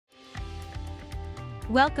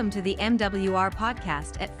Welcome to the MWR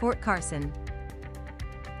podcast at Fort Carson.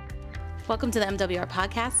 Welcome to the MWR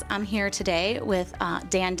podcast. I'm here today with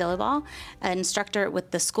Dan Dillaball, an instructor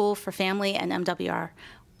with the School for Family and MWR.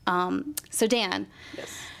 So Dan,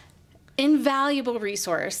 Yes. Invaluable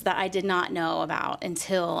resource that I did not know about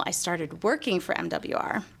until I started working for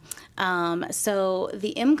MWR. So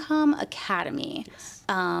the IMCOM Academy, Yes.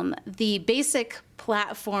 The basic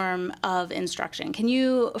platform of instruction. Can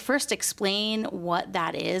you first explain what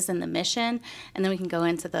that is and the mission, and then we can go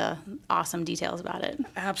into the awesome details about it?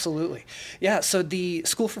 Absolutely. Yeah, so the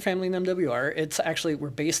School for Family and MWR, we're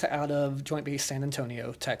based out of Joint Base San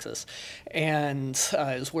Antonio, Texas, and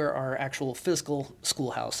is where our actual physical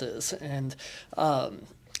schoolhouse is. And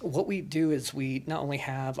what we do is we not only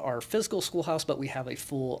have our physical schoolhouse, but we have a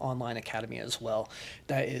full online academy as well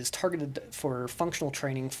that is targeted for functional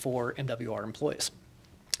training for MWR employees.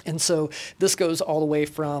 And so this goes all the way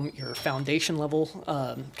from your foundation level,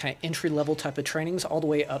 kind of entry level type of trainings, all the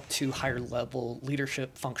way up to higher level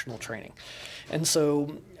leadership functional training. And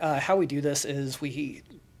so how we do this is we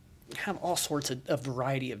have all sorts of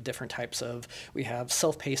variety of different types of, we have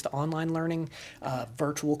self-paced online learning,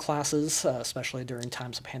 virtual classes, especially during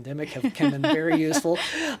times of pandemic, have been very useful,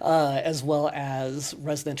 as well as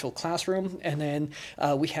residential classroom. And then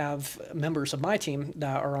we have members of my team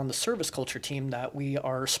that are on the service culture team that we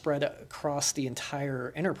are spread across the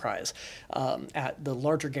entire enterprise at the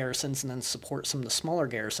larger garrisons and then support some of the smaller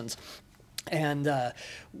garrisons. And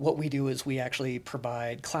what we do is we actually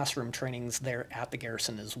provide classroom trainings there at the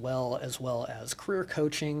garrison as well as career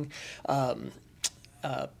coaching,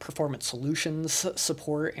 performance solutions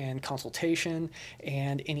support and consultation,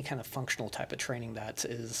 and any kind of functional type of training that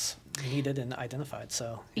is needed and identified.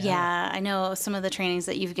 So yeah, I know some of the trainings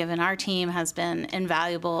that you've given our team has been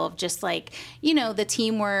invaluable, of just like, the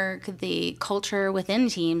teamwork, the culture within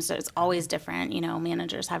teams. So it's always different.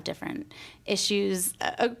 Managers have different issues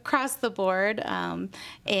across the board,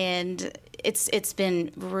 and it's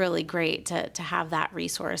been really great to have that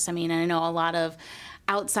resource. I mean, I know a lot of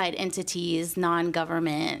outside entities,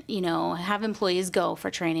 non-government, have employees go for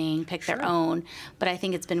training, pick their own, but I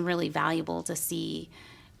think it's been really valuable to see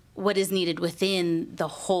what is needed within the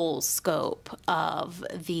whole scope of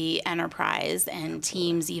the enterprise and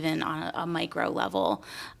teams, even on a micro level.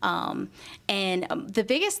 And the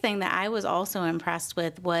biggest thing that I was also impressed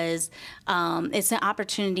with was it's an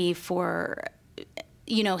opportunity for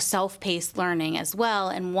self-paced learning as well,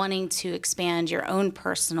 and wanting to expand your own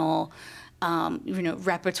personal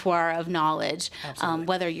repertoire of knowledge,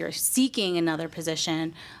 whether you're seeking another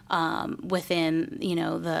position within,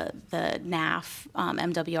 the NAF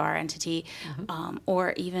MWR entity,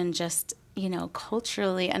 or even just,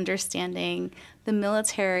 culturally understanding the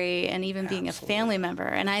military and even being a family member.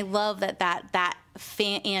 And I love that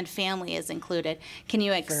family is included. Can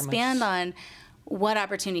you expand on what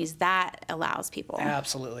opportunities that allows people?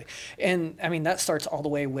 Absolutely. And I mean, that starts all the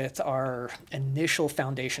way with our initial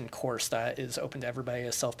foundation course that is open to everybody,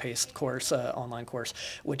 a self-paced course, online course,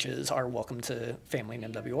 which is our Welcome to Family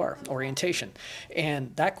and MWR orientation.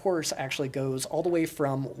 And that course actually goes all the way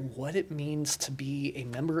from what it means to be a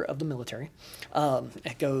member of the military.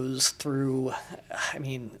 It goes through,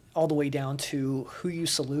 all the way down to who you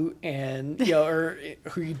salute and, or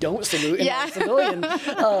who you don't salute in our civilian,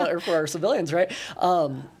 or for our civilians, right? All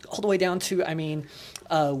the way down to,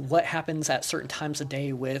 what happens at certain times of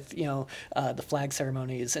day with, the flag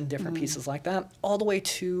ceremonies and different pieces like that, all the way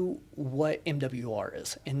to what MWR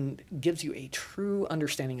is, and gives you a true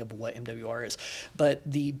understanding of what MWR is. But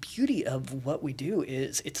the beauty of what we do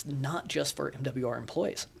is it's not just for MWR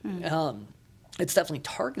employees. It's definitely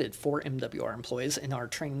targeted for MWR employees, and our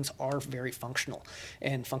trainings are very functional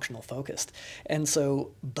and functional focused. And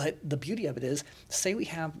so, but the beauty of it is, say we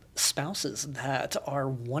have spouses that are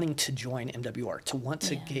wanting to join MWR, to want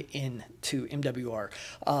to get into MWR.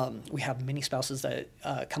 We have many spouses that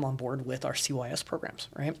come on board with our CYS programs,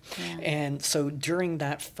 right? Yeah. And so during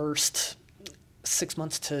that first 6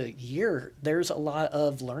 months to a year, there's a lot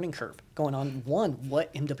of learning curve going on. One,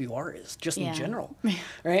 what MWR is, just in general,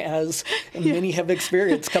 right? As many have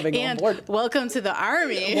experienced coming on board. Welcome to the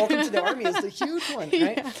Army. Welcome to the Army is the huge one,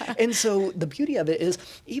 right? And so the beauty of it is,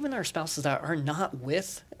 even our spouses that are not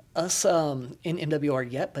with us in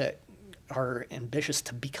MWR yet, but are ambitious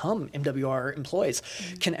to become MWR employees,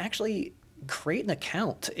 can actually create an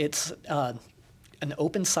account. It's an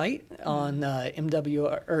open site on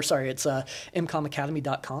MWR, or sorry, it's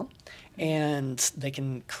MCOMacademy.com. And they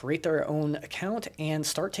can create their own account and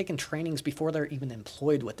start taking trainings before they're even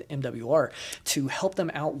employed with the MWR to help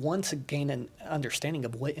them out, one, to gain an understanding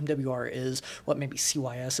of what MWR is, what maybe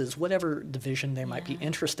CYS is, whatever division they might be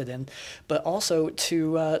interested in, but also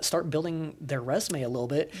to start building their resume a little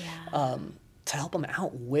bit to help them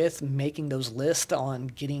out with making those lists on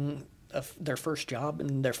getting their first job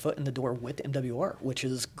and their foot in the door with MWR, which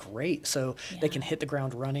is great. So they can hit the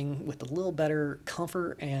ground running with a little better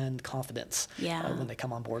comfort and confidence when they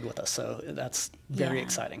come on board with us. So that's very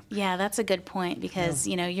exciting. Yeah, that's a good point because,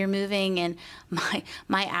 you know, you're moving, and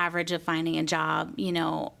my average of finding a job, you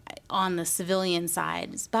know, on the civilian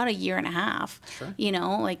side is about 1.5 years. Sure. You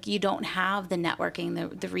know, like you don't have the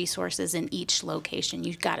networking, the resources in each location.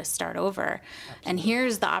 You've got to start over. Absolutely. And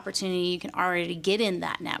here's the opportunity. You can already get in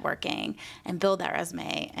that networking and build that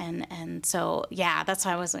resume. And so, yeah, that's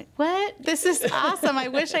why I was like, what? This is awesome. I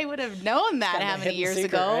wish I would have known that how many years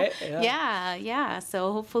ago. Right? Yeah.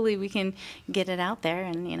 So hopefully we can get it out there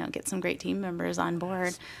and, you know, get some great team members on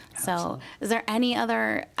board. So is there any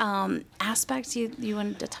other aspects you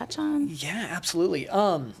wanted to touch on? Yeah, absolutely.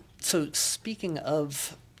 So speaking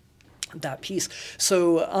of that piece,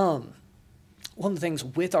 so one of the things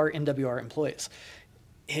with our MWR employees,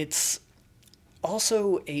 it's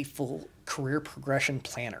also a full career progression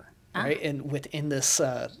planner. Right, and within this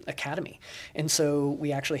academy. And so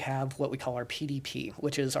we actually have what we call our PDP,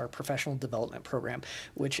 which is our professional development program,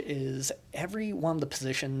 which is every one of the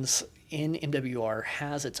positions in MWR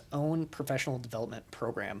has its own professional development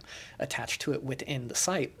program attached to it within the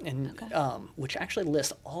site, and which actually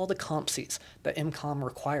lists all the competencies that IMCOM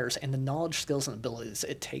requires and the knowledge, skills, and abilities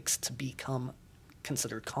it takes to become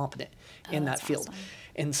considered competent in that field. Awesome.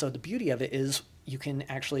 And so the beauty of it is you can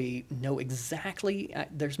actually know exactly,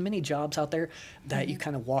 there's many jobs out there that you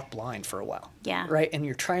kind of walk blind for a while. Yeah. Right? And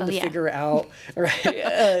you're trying to figure out,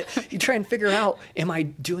 right? You try and figure out, am I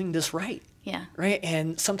doing this right? Yeah. Right?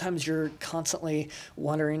 And sometimes you're constantly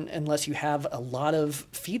wondering, unless you have a lot of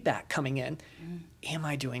feedback coming in, am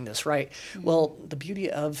I doing this right? Well, the beauty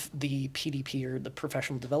of the PDP, or the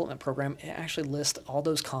professional development program, it actually lists all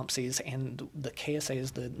those competencies and the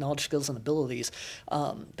KSAs, the knowledge, skills, and abilities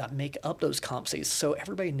that make up those competencies. So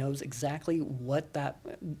everybody knows exactly what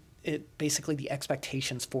basically the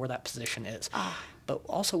expectations for that position is. But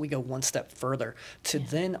also we go one step further to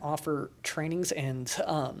then offer trainings and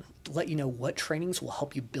let you know what trainings will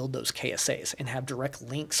help you build those KSAs and have direct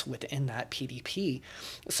links within that PDP.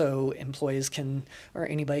 So employees can, or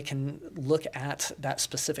anybody can look at that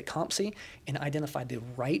specific competency and identify the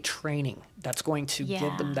right training that's going to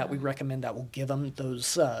give them, that we recommend, that will give them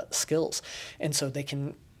those skills. And so they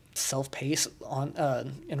can self-pace on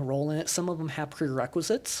enroll in it. Some of them have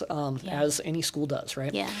prerequisites, as any school does,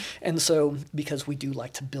 right? Yeah. And so because we do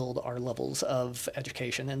like to build our levels of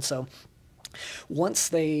education, and so once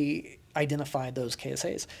they identify those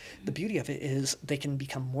KSAs, the beauty of it is they can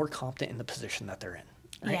become more competent in the position that they're in.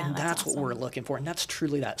 Right? Yeah, and that's awesome. What we're looking for. And that's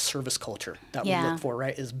truly that service culture that we look for,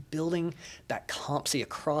 right? Is building that competency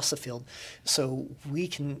across the field so we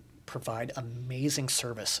can provide amazing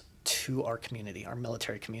service to our community, our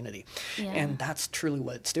military community. And that's truly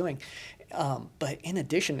what it's doing. But in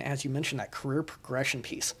addition, as you mentioned, that career progression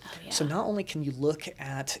piece. So not only can you look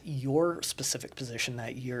at your specific position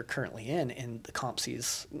that you're currently in and the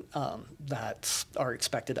competencies that are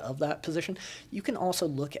expected of that position, you can also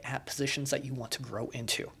look at positions that you want to grow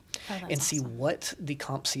into. And see what the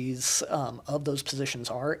competencies of those positions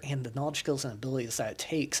are and the knowledge, skills, and abilities that it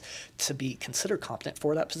takes to be considered competent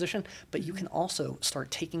for that position. But you can also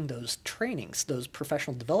start taking those trainings, those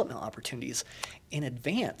professional development opportunities in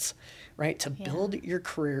advance, right? To build your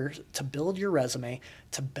career, to build your resume,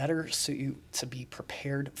 to better suit you to be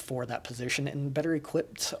prepared for that position and better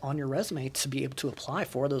equipped on your resume to be able to apply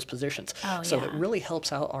for those positions. So it really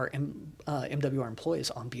helps out our MWR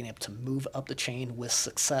employees on being able to move up the chain with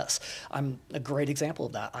success. I'm a great example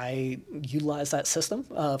of that. I utilized that system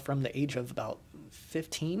from the age of about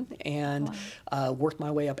 15 and worked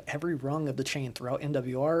my way up every rung of the chain throughout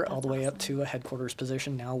MWR, all the way up to a headquarters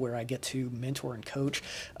position now where I get to mentor and coach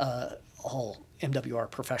all MWR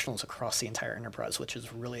professionals across the entire enterprise, which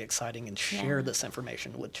is really exciting, and share this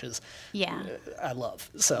information, which is I love.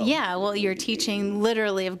 So well, you're teaching,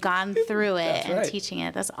 literally have gone through it and teaching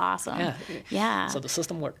it. That's awesome. So the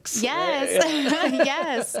system works. Yes.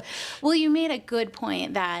 Yes. Well, you made a good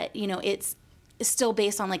point that, you know, still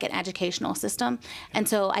based on like an educational system. And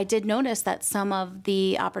so I did notice that some of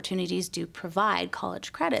the opportunities do provide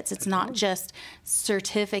college credits. It's not just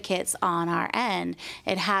certificates on our end.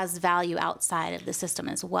 It has value outside of the system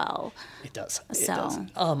as well. It does. So, it does.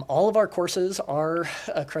 All of our courses are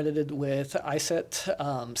accredited with ISET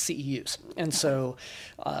CEUs, and so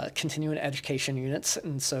continuing education units.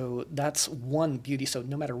 And so that's one beauty. So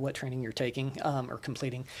no matter what training you're taking or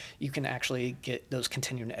completing, you can actually get those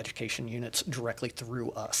continuing education units directly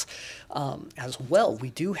through us. As well, we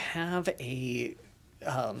do have a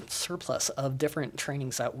surplus of different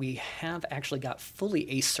trainings that we have actually got fully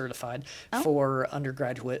ACE certified for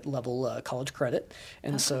undergraduate level college credit.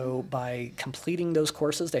 And so by completing those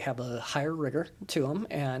courses, they have a higher rigor to them.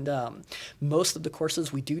 And most of the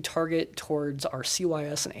courses we do target towards our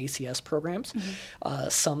CYS and ACS programs,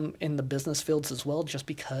 some in the business fields as well, just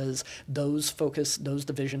because those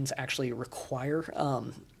divisions actually require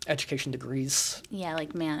education degrees. Yeah,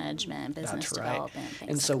 like management, business development, things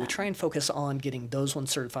and so like we that. try and focus on getting those ones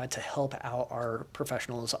certified to help out our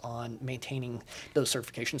professionals on maintaining those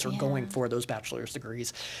certifications or going for those bachelor's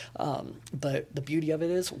degrees. But the beauty of it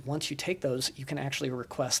is once you take those, you can actually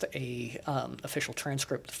request a official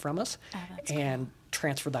transcript from us and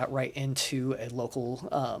transfer that right into a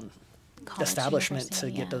local establishment to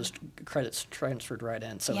get those credits transferred right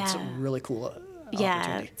in. So it's a really cool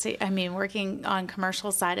so, I mean, working on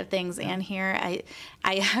commercial side of things and here,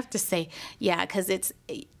 I have to say, because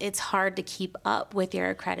it's hard to keep up with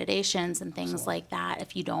your accreditations and things like that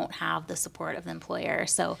if you don't have the support of the employer.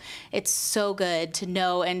 So it's so good to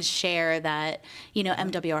know and share that,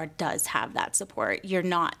 MWR does have that support. You're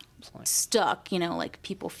not stuck, like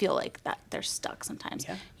people feel like that they're stuck sometimes.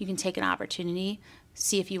 You can take an opportunity,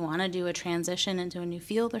 see if you want to do a transition into a new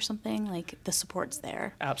field or something, like the support's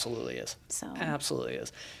there. Absolutely is. So absolutely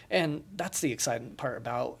is. And that's the exciting part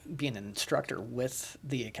about being an instructor with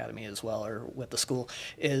the academy as well, or with the school,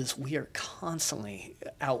 is we are constantly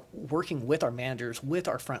out working with our managers, with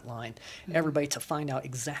our front line, everybody to find out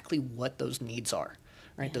exactly what those needs are,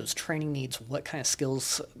 right? Those training needs, what kind of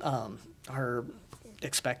skills are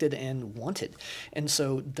expected and wanted. And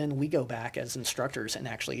so then we go back as instructors and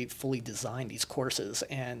actually fully design these courses.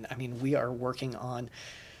 And I mean, we are working on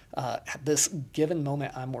at this given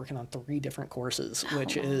moment, I'm working on 3 different courses,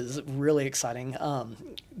 which is really exciting,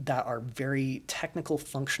 that are very technical,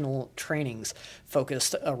 functional trainings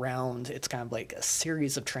focused around, it's kind of like a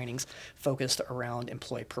series of trainings focused around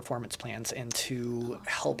employee performance plans and to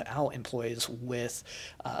help out employees with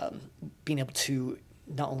being able to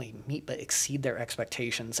not only meet but exceed their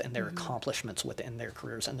expectations and their accomplishments within their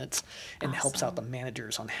careers, and helps out the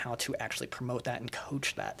managers on how to actually promote that and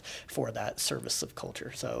coach that for that service of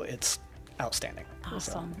culture. So it's outstanding.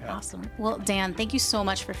 Awesome. Awesome. Well, Dan, thank you so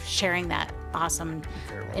much for sharing that awesome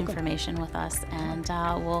information with us, and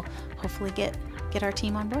we'll hopefully get our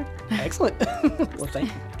team on board. Excellent. Well, thank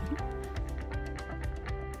you.